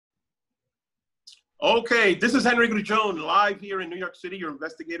Okay, this is Henry Grullon, live here in New York City, your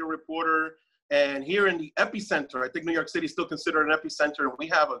investigative reporter, and here in the epicenter. I think New York City is still considered an epicenter, and we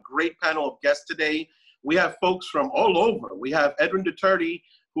have a great panel of guests today. We have folks from all over. We have Edwin Duterte,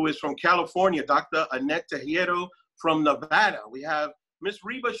 who is from California, Dr. Annette Teijeiro from Nevada. We have Miss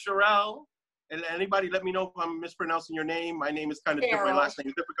Reba Sherrill, and anybody let me know if I'm mispronouncing your name. My name is kind of different, last name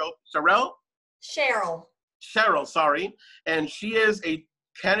is difficult. Sherrill? Sherrill, sorry. And she is a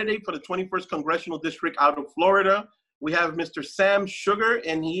candidate for the 21st Congressional District out of Florida. We have Mr. Sam Sugar,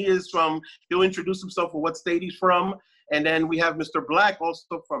 and he'll introduce himself for what state he's from. And then we have Mr. Black,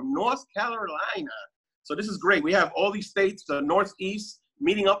 also from North Carolina. So this is great. We have all these states, the Northeast,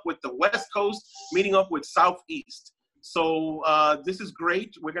 meeting up with the West Coast, meeting up with Southeast. So this is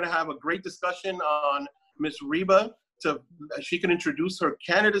great. We're gonna have a great discussion on Ms. Reba. She can introduce her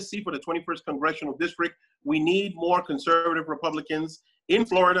candidacy for the 21st Congressional District. We need more conservative Republicans in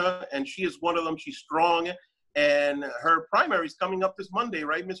Florida, and she is one of them. She's strong, and her primary is coming up this Monday,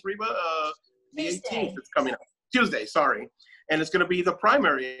 right, Ms. Reba? The 18th, it's coming up. Tuesday, sorry. And it's gonna be the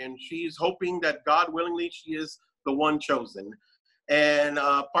primary, and she's hoping that God willingly, she is the one chosen. And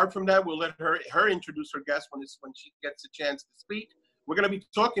apart from that, we'll let her introduce her guest when she gets a chance to speak. We're gonna be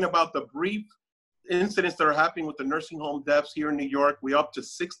talking about the brief incidents that are happening with the nursing home deaths here in New York. We're up to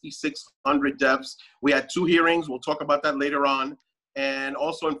 6,600 deaths. We had 2 hearings. We'll talk about that later on. And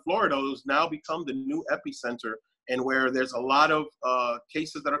also in Florida, it's now become the new epicenter, and where there's a lot of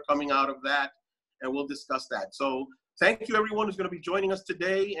cases that are coming out of that, and we'll discuss that. So thank you everyone who's gonna be joining us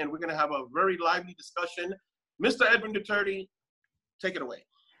today, and we're gonna have a very lively discussion. Mr. Edwin Duterte, take it away.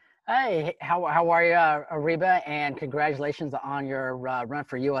 Hey, how are you, Reba? And congratulations on your run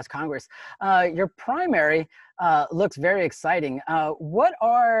for U.S. Congress. Your primary looks very exciting. What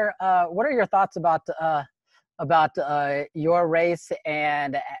are your thoughts about your race,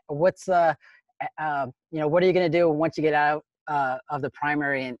 and what's what are you going to do once you get out of the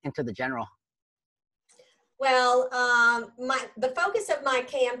primary and into the general? Well, the focus of my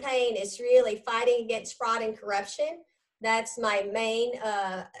campaign is really fighting against fraud and corruption. That's my main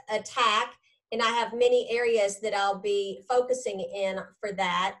attack, and I have many areas that I'll be focusing in for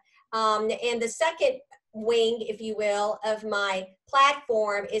that. And the second wing, if you will, of my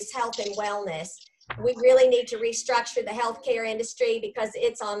platform is health and wellness. We really need to restructure the healthcare industry because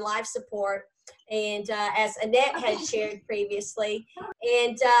it's on life support, and as Annette had shared previously,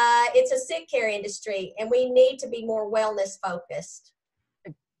 and it's a sick care industry, and we need to be more wellness focused.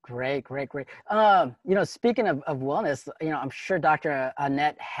 Great. Speaking of wellness, I'm sure Dr.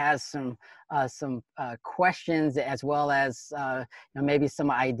 Annette has some questions, as well as maybe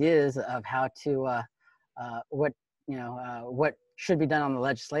some ideas of how to what should be done on the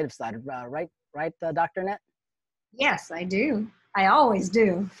legislative side, right, Dr. Annette? Yes, I do. I always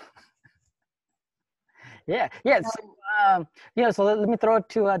do. Yeah. So let me throw it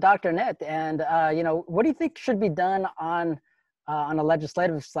to Dr. Annette, and what do you think should be done on the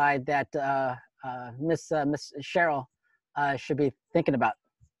legislative side that Miss Sherrill should be thinking about?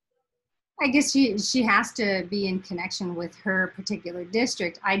 I guess she has to be in connection with her particular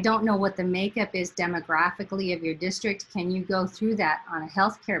district. I don't know what the makeup is demographically of your district. Can you go through that on a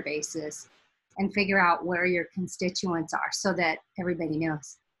healthcare basis and figure out where your constituents are so that everybody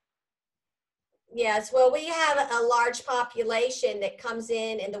knows? Yes, well, we have a large population that comes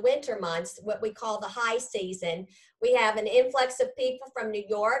in the winter months, what we call the high season. We have an influx of people from New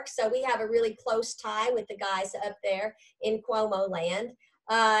York, so we have a really close tie with the guys up there in Cuomo land.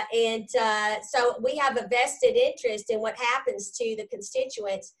 So we have a vested interest in what happens to the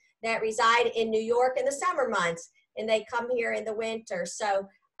constituents that reside in New York in the summer months, and they come here in the winter. So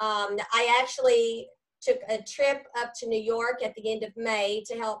I actually took a trip up to New York at the end of May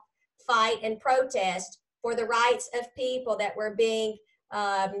to help fight and protest for the rights of people that were being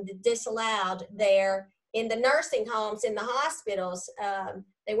disallowed there in the nursing homes, in the hospitals.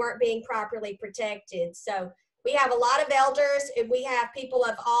 They weren't being properly protected. So we have a lot of elders, and we have people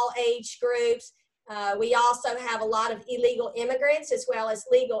of all age groups. We also have a lot of illegal immigrants as well as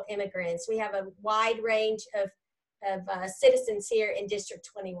legal immigrants. We have a wide range of citizens here in District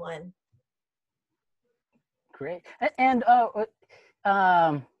 21. Great. And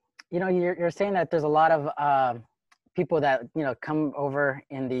you're saying that there's a lot of people that come over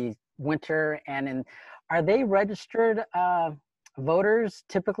in the winter, and are they registered voters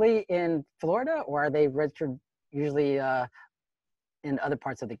typically in Florida, or are they registered usually in other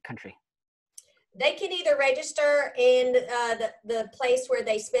parts of the country? They can either register in the place where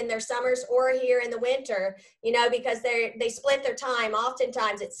they spend their summers or here in the winter, because they split their time.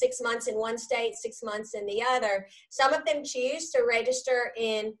 Oftentimes it's 6 months in one state, 6 months in the other. Some of them choose to register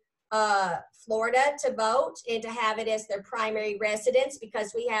in Florida to vote and to have it as their primary residence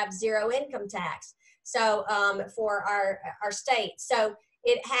because we have zero income tax. So for our state. So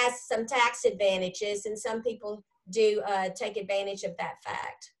it has some tax advantages, and some people do take advantage of that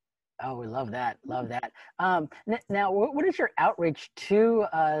fact. Oh, we love that. Love that. Now, what is your outreach to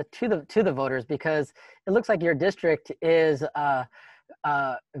the voters? Because it looks like your district is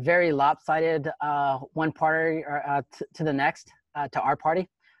very lopsided, one party or to the next, to our party.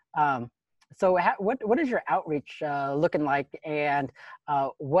 So what is your outreach looking like, and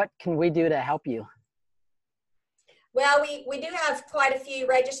what can we do to help you? Well, we do have quite a few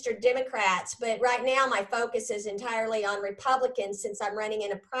registered Democrats, but right now my focus is entirely on Republicans since I'm running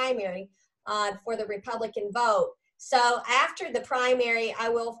in a primary for the Republican vote. So after the primary, I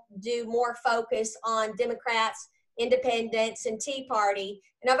will do more focus on Democrats, Independents, and Tea Party.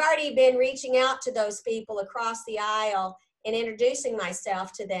 And I've already been reaching out to those people across the aisle and introducing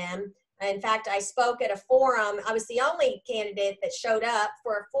myself to them. In fact, I spoke at a forum. I was the only candidate that showed up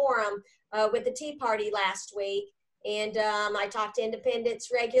for a forum with the Tea Party last week. And I talk to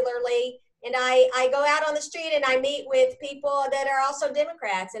independents regularly, and I go out on the street and I meet with people that are also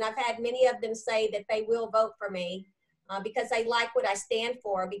Democrats, and I've had many of them say that they will vote for me because they like what I stand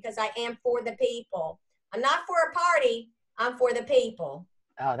for, because I am for the people. I'm not for a party, I'm for the people.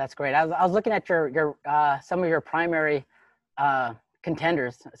 Oh, that's great. I was looking at your some of your primary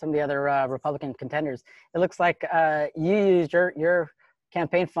contenders, some of the other Republican contenders. It looks like you used your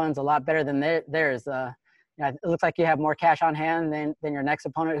campaign funds a lot better than theirs. It looks like you have more cash on hand than your next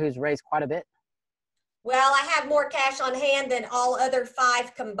opponent, who's raised quite a bit. Well, I have more cash on hand than all other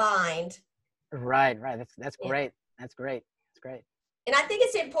 5 combined. Right. That's great. That's great. That's great. And I think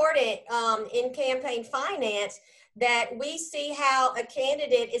it's important in campaign finance that we see how a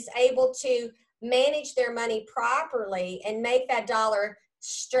candidate is able to manage their money properly and make that dollar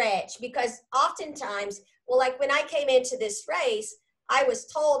stretch. Because oftentimes, well, like when I came into this race, I was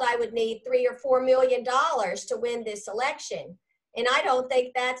told I would need $3 or $4 million to win this election. And I don't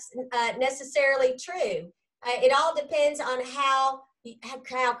think that's necessarily true. It all depends on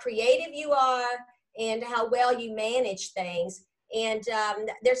how creative you are and how well you manage things. And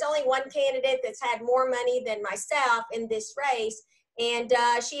there's only one candidate that's had more money than myself in this race. And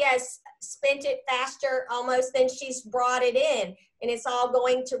she has spent it faster almost than she's brought it in. And it's all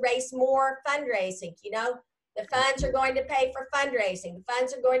going to raise more fundraising, you know. The funds are going to pay for fundraising. The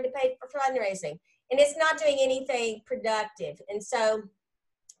funds are going to pay for fundraising. And it's not doing anything productive. And so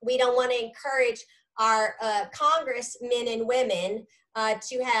we don't want to encourage our congressmen and women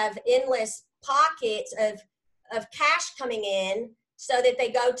to have endless pockets of cash coming in so that they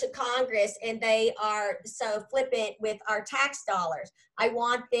go to Congress and they are so flippant with our tax dollars. I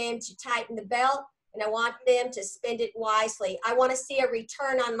want them to tighten the belt, and I want them to spend it wisely. I want to see a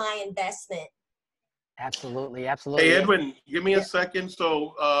return on my investment. Absolutely. Hey, Edwin, give me a second.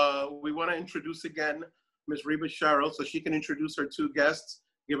 So we want to introduce again Ms. Reba Sherrill so she can introduce her 2 guests,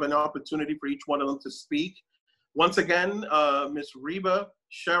 give an opportunity for each one of them to speak. Once again, Ms. Reba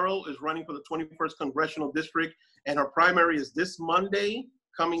Sherrill is running for the 21st Congressional District, and her primary is this Monday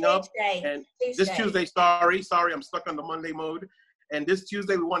coming up. And this Tuesday, sorry, I'm stuck on the Monday mode. And this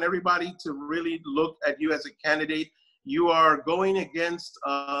Tuesday, we want everybody to really look at you as a candidate. You are going against,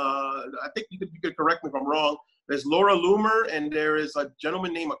 I think you could correct me if I'm wrong, there's Laura Loomer, and there is a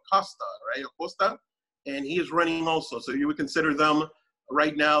gentleman named Acosta, right? Acosta, and he is running also. So you would consider them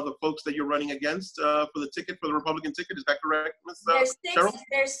right now the folks that you're running against for the ticket, for the Republican ticket. Is that correct, Ms. Sherrill?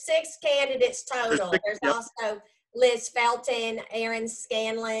 There's 6 candidates total. There's yep. also Liz Felton, Aaron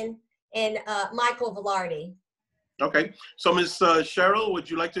Scanlon, and Michael Velarde. Okay. So Ms. Sherrill, would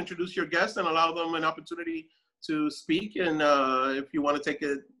you like to introduce your guests and allow them an opportunity to speak? And if you want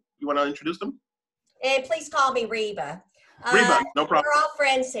to you want to introduce them? And please call me Reba. Reba, no problem. We're all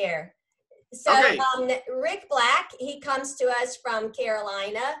friends here. So okay. Rick Black, he comes to us from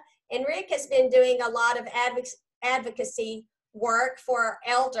Carolina, and Rick has been doing a lot of advocacy work for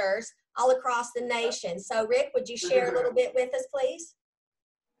elders all across the nation. So Rick, would you share a little bit with us, please?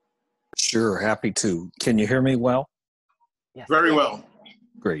 Sure, happy to. Can you hear me well? Yes. Very well.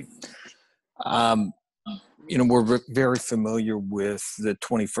 Great. You know, we're very familiar with the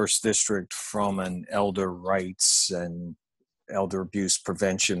 21st District from an elder rights and elder abuse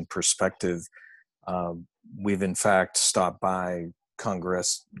prevention perspective. We've in fact stopped by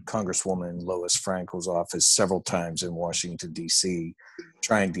Congresswoman Lois Frankel's office several times in Washington, D.C.,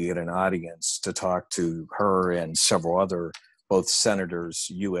 trying to get an audience to talk to her and several other, both senators,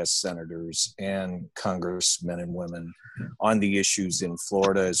 U.S. senators, and congressmen and women on the issues in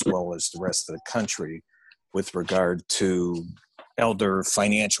Florida as well as the rest of the country with regard to elder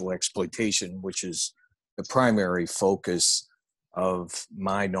financial exploitation, which is the primary focus of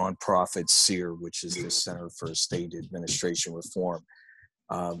my nonprofit SEER, which is the Center for Estate Administration Reform.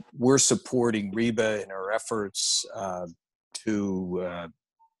 We're supporting Reba in her efforts to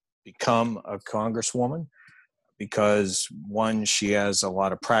become a congresswoman because, one, she has a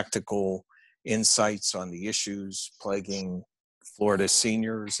lot of practical insights on the issues plaguing Florida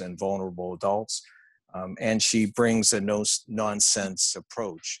seniors and vulnerable adults, and she brings a no-nonsense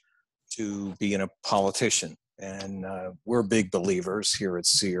approach to being a politician. And we're big believers here at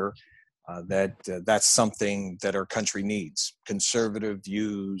SEER that that's something that our country needs. Conservative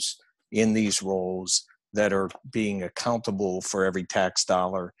views in these roles that are being accountable for every tax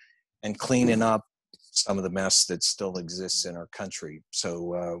dollar and cleaning up some of the mess that still exists in our country.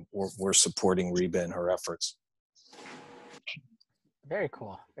 So we're supporting Reba in her efforts. Very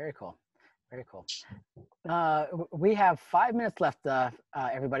cool. Very cool. Very cool. We have 5 minutes left,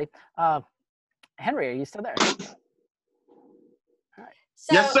 everybody. Henry, are you still there? All right.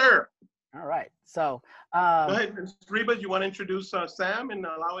 So, yes, sir. All right. So go ahead, Reba. You want to introduce Sam and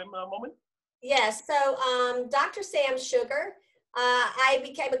allow him a moment? yes. So Dr. Sam Sugar, I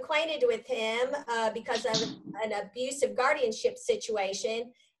became acquainted with him because of an abusive guardianship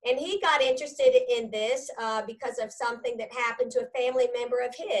situation. And he got interested in this because of something that happened to a family member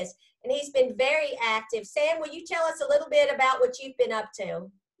of his. And he's been very active. Sam, will you tell us a little bit about what you've been up to?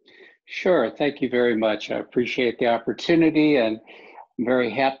 Sure. Thank you very much. I appreciate the opportunity, and I'm very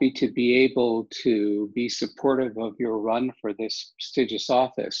happy to be able to be supportive of your run for this prestigious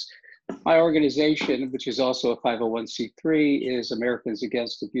office. My organization, which is also a 501c3, is Americans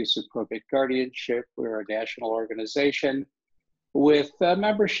Against Abusive Probate Guardianship. We're a national organization with a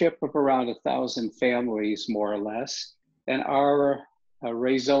membership of around 1,000 families, more or less. And our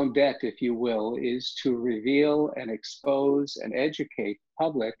raison d'etre, if you will, is to reveal and expose and educate the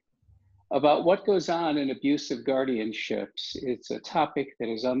public about what goes on in abusive guardianships. It's a topic that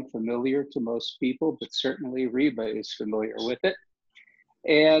is unfamiliar to most people, but certainly Reba is familiar with it.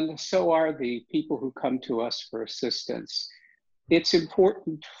 And so are the people who come to us for assistance. It's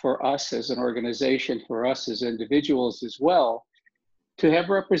important for us as an organization, for us as individuals as well, to have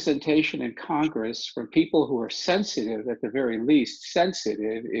representation in Congress from people who are sensitive, at the very least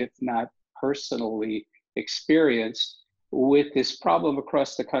sensitive, if not personally experienced, with this problem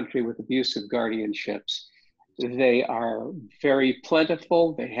across the country with abusive guardianships. They are very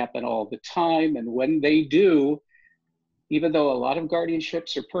plentiful, they happen all the time, and when they do, even though a lot of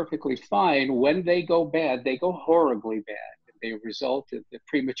guardianships are perfectly fine, when they go bad, they go horribly bad. They result in the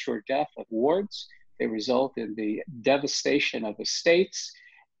premature death of wards, they result in the devastation of estates,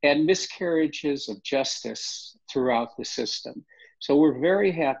 and miscarriages of justice throughout the system. So we're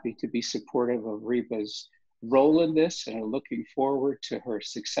very happy to be supportive of Reba's role in this and are looking forward to her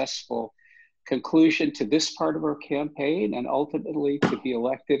successful conclusion to this part of our campaign, and ultimately to be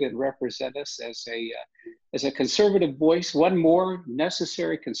elected and represent us as a conservative voice, one more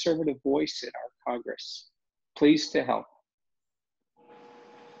necessary conservative voice in our Congress. Pleased to help.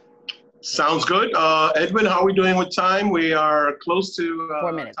 Sounds good. Edwin, how are we doing with time? We are close to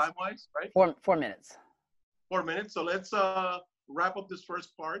 4 minutes. time-wise, right? 4 minutes. 4 minutes. So let's wrap up this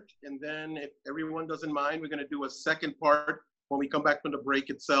first part, and then if everyone doesn't mind, we're going to do a second part when we come back from the break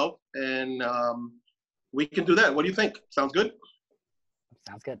itself, and we can do that. What do you think? Sounds good?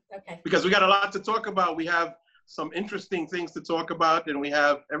 Sounds good. Okay. Because we got a lot to talk about. We have some interesting things to talk about, and we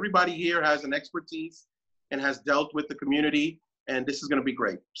have everybody here has an expertise and has dealt with the community, and this is going to be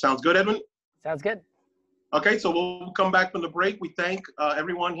great. Sounds good, Edwin? Sounds good. Okay, so we'll come back from the break. We thank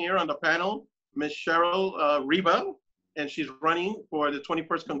everyone here on the panel, Ms. Sherrill Reba, and she's running for the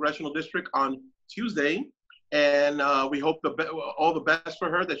 21st Congressional District on Tuesday. And we hope all the best for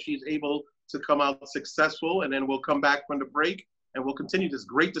her, that she's able to come out successful. And then we'll come back from the break and we'll continue this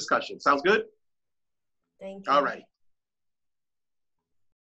great discussion. Sounds good? Thank you. All right.